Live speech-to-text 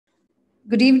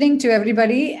Good evening to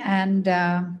everybody. And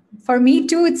for me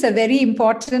too, it's a very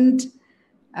important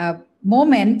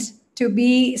moment to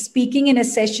be speaking in a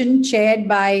session chaired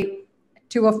by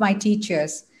two of my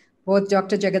teachers, both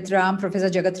Dr. Jagatram, Professor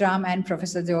Jagatram and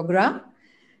Professor Dogra.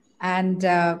 And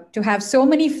to have so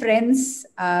many friends,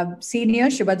 senior,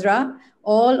 Shubhadra,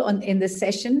 all in this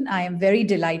session, I am very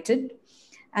delighted.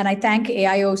 And I thank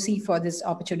AIOC for this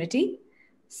opportunity.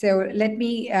 So let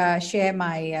me share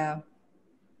my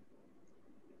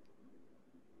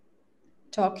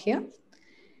talk here.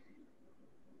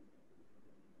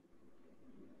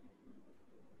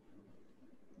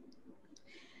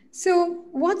 So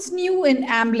what's new in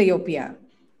amblyopia?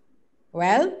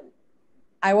 Well,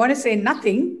 I want to say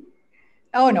nothing.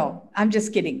 Oh no, I'm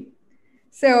just kidding.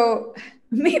 So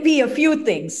maybe a few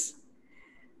things.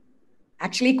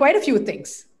 Actually, quite a few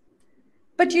things.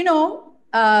 But you know,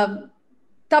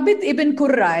 Tabit ibn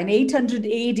Qurra in 800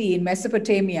 AD in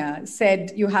Mesopotamia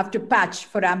said you have to patch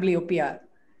for amblyopia.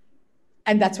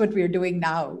 And that's what we're doing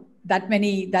now, that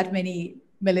many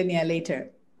millennia later.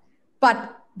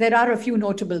 But there are a few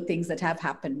notable things that have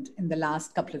happened in the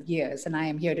last couple of years, and I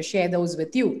am here to share those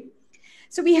with you.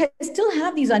 So we still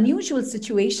have these unusual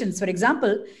situations. For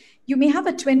example, you may have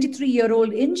a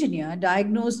 23-year-old engineer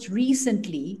diagnosed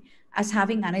recently as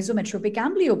having anisometropic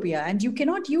amblyopia, and you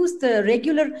cannot use the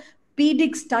regular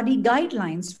pedic study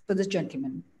guidelines for this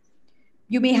gentleman.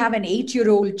 You may have an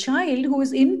 8-year-old child who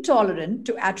is intolerant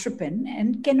to atropine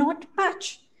and cannot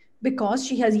patch because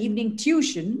she has evening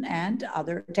tuition and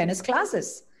other tennis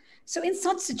classes. So in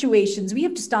such situations, we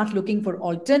have to start looking for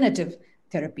alternative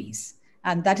therapies.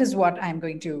 And that is what I'm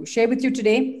going to share with you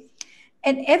today.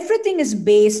 And everything is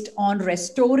based on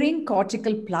restoring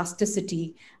cortical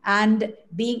plasticity and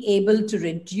being able to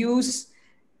reduce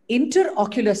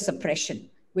interocular suppression,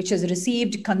 which has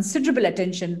received considerable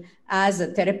attention as a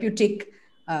therapeutic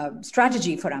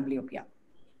strategy for amblyopia.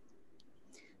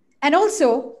 And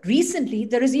also, recently,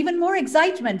 there is even more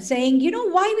excitement saying, you know,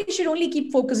 why we should only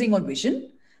keep focusing on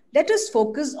vision? Let us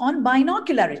focus on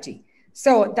binocularity.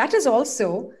 So that has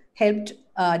also helped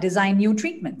design new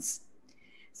treatments.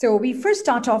 So we first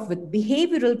start off with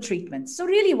behavioral treatments. So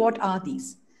really, what are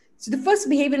these? So the first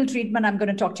behavioral treatment I'm going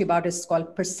to talk to you about is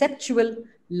called perceptual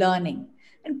learning.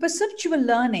 And perceptual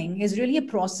learning is really a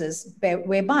process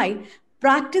whereby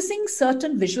practicing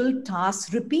certain visual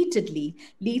tasks repeatedly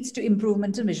leads to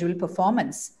improvement in visual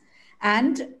performance.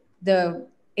 And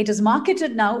it is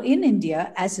marketed now in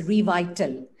India as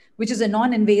Revital, which is a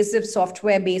non-invasive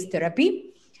software-based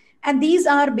therapy. And these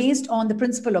are based on the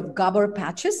principle of Gabor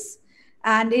patches.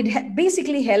 And it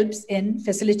basically helps in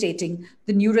facilitating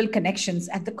the neural connections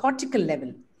at the cortical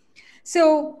level.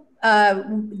 So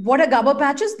what are Gabor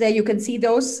patches? There you can see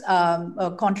those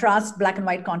contrast, black and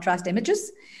white contrast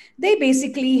images. They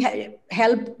basically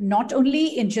help not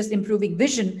only in just improving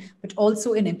vision, but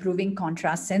also in improving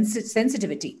contrast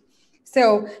sensitivity.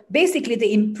 So basically,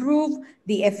 they improve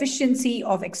the efficiency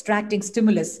of extracting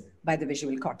stimulus by the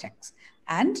visual cortex.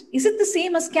 And is it the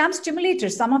same as CAM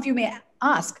stimulators? Some of you may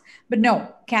ask, but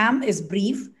no, CAM is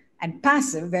brief and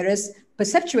passive, whereas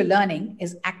perceptual learning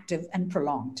is active and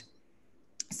prolonged.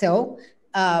 So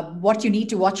what you need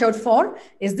to watch out for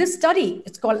is this study.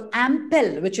 It's called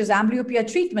AMPEL, which is amblyopia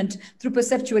treatment through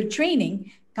perceptual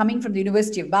training, coming from the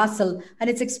University of Basel, and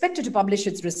it's expected to publish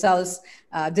its results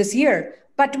this year.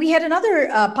 But we had another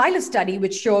pilot study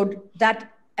which showed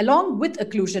that along with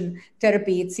occlusion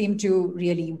therapy, it seemed to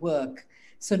really work.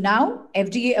 So now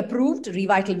FDA approved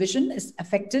Revital Vision is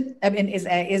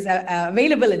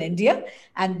available in India.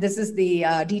 And this is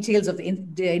the details of the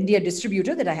India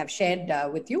distributor that I have shared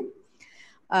with you.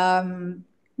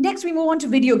 Next, we move on to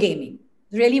video gaming.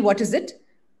 Really, what is it?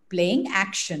 Playing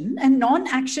action and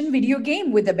non-action video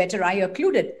game with a better eye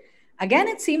occluded. Again,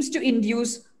 it seems to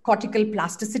induce cortical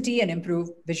plasticity and improve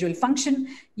visual function.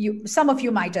 Some of you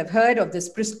might have heard of this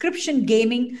prescription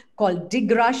gaming called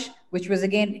DigRush, which was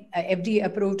again FDA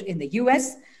approved in the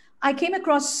US. I came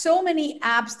across so many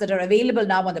apps that are available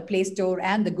now on the Play Store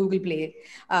and the Google Play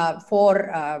for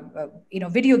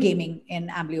video gaming in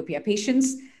amblyopia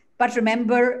patients. But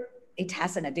remember, it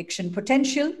has an addiction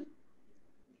potential.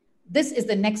 This is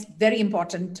the next very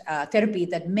important therapy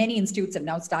that many institutes have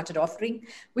now started offering,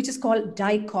 which is called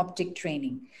dichoptic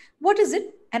training. What is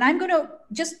it? And I'm going to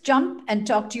just jump and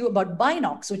talk to you about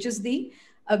Binocs, which is the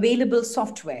available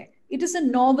software. It is a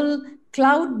novel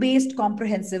cloud-based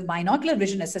comprehensive binocular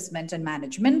vision assessment and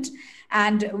management.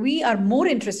 And we are more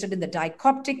interested in the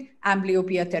dichoptic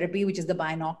amblyopia therapy, which is the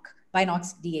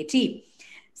Binocs DAT.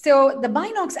 So the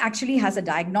Binocs actually has a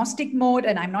diagnostic mode,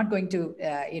 and I'm not going to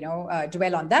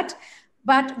dwell on that.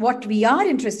 But what we are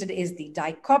interested in is the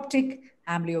dichoptic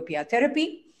amblyopia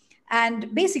therapy.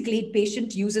 And basically,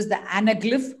 patient uses the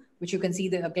anaglyph, which you can see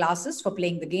the glasses for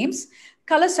playing the games.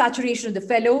 Color saturation of the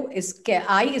fellow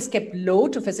eye is kept low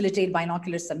to facilitate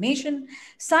binocular summation.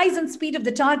 Size and speed of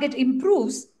the target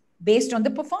improves based on the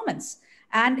performance.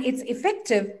 And it's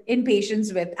effective in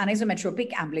patients with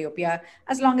anisometropic amblyopia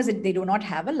as long as they do not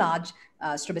have a large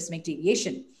strabismic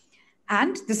deviation.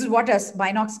 And this is what a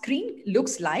binoc screen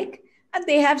looks like. And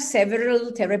they have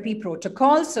several therapy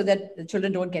protocols so that the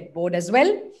children don't get bored as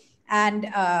well. And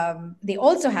they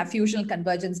also have fusional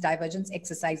convergence, divergence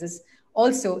exercises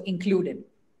also included.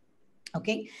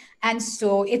 Okay, and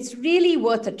so it's really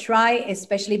worth a try,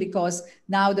 especially because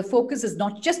now the focus is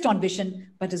not just on vision,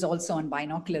 but is also on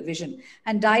binocular vision.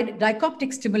 And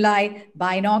dichoptic stimuli,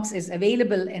 Binocs, is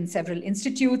available in several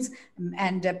institutes,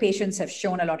 and patients have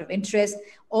shown a lot of interest.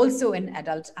 Also in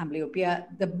adult amblyopia,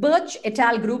 the Birch et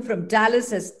al. Group from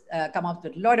Dallas has come up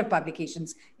with a lot of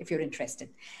publications if you're interested.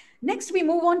 Next, we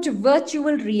move on to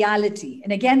virtual reality.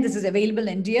 And again, this is available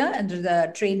in India under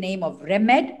the trade name of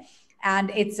REMED.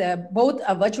 And it's both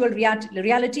a virtual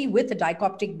reality with a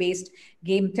dichoptic-based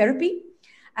game therapy.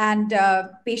 And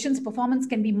patients' performance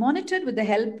can be monitored with the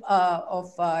help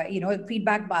of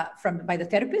feedback by the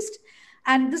therapist.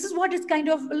 And this is what it kind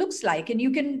of looks like. And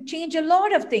you can change a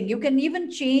lot of things. You can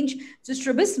even change the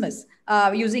strabismus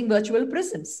using virtual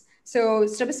prisms. So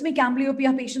strabismic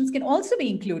amblyopia patients can also be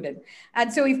included.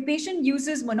 And so if patient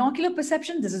uses monocular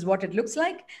perception, this is what it looks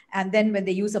like. And then when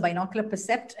they use a binocular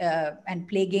percept and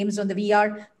play games on the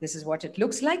VR, this is what it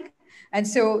looks like. And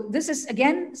so this is,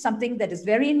 again, something that is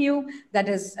very new, that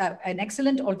is an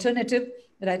excellent alternative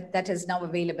that is now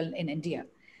available in India.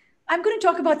 I'm going to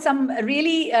talk about some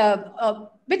really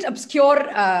bit obscure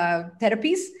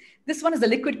therapies. This one is the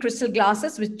liquid crystal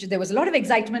glasses, which there was a lot of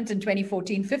excitement in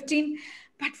 2014-15.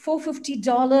 But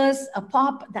 $450 a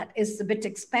pop, that is a bit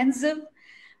expensive.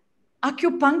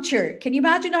 Acupuncture. Can you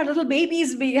imagine our little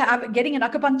babies getting an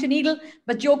acupuncture needle?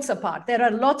 But jokes apart, there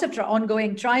are lots of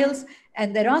ongoing trials,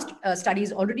 and there are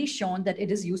studies already shown that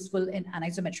it is useful in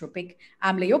anisometropic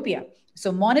amblyopia.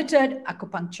 So monitored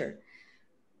acupuncture.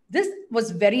 This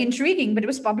was very intriguing, but it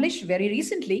was published very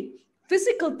recently.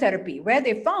 Physical therapy, where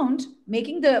they found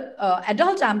making the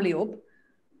adult amblyope,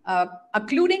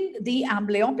 occluding the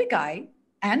amblyopic eye,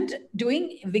 and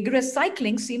doing vigorous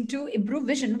cycling seemed to improve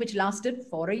vision, which lasted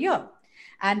for a year.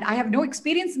 And I have no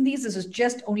experience in these. This is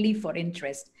just only for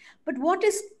interest. But what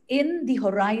is in the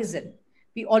horizon?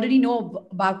 We already know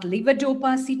about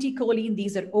levodopa, acetylcholine.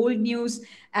 These are old news,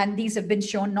 and these have been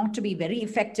shown not to be very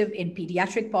effective in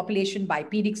pediatric population by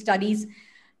pedic studies.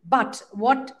 But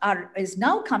what is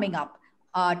now coming up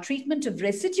are treatment of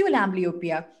residual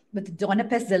amblyopia with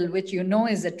donepezil, which you know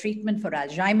is a treatment for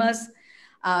Alzheimer's.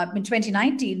 In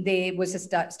 2019, there was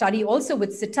a study also with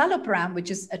citalopram,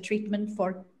 which is a treatment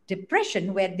for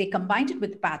depression, where they combined it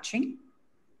with patching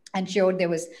and showed there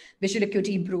was visual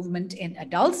acuity improvement in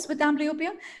adults with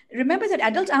amblyopia. Remember that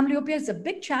adult amblyopia is a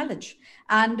big challenge.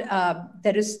 And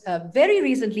there is very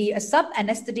recently a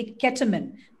sub-anesthetic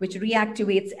ketamine, which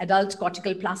reactivates adult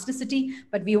cortical plasticity,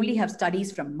 but we only have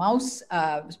studies from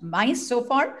mice so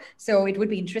far. So it would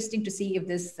be interesting to see if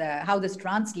this, how this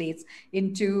translates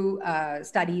into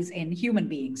studies in human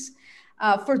beings.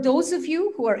 For those of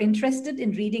you who are interested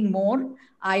in reading more,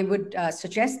 I would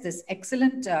suggest this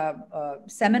excellent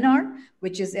seminar,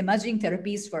 which is Emerging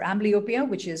Therapies for Amblyopia,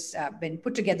 which has been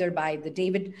put together by the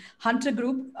David Hunter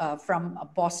Group from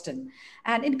Boston.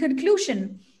 And in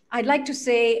conclusion, I'd like to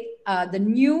say the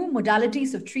new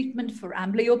modalities of treatment for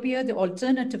amblyopia, the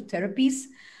alternative therapies,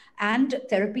 and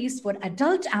therapies for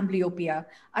adult amblyopia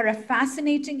are a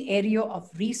fascinating area of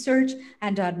research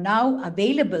and are now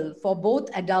available for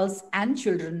both adults and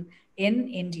children in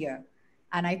India.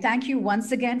 And I thank you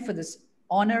once again for this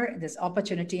honor, this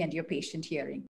opportunity, and your patient hearing.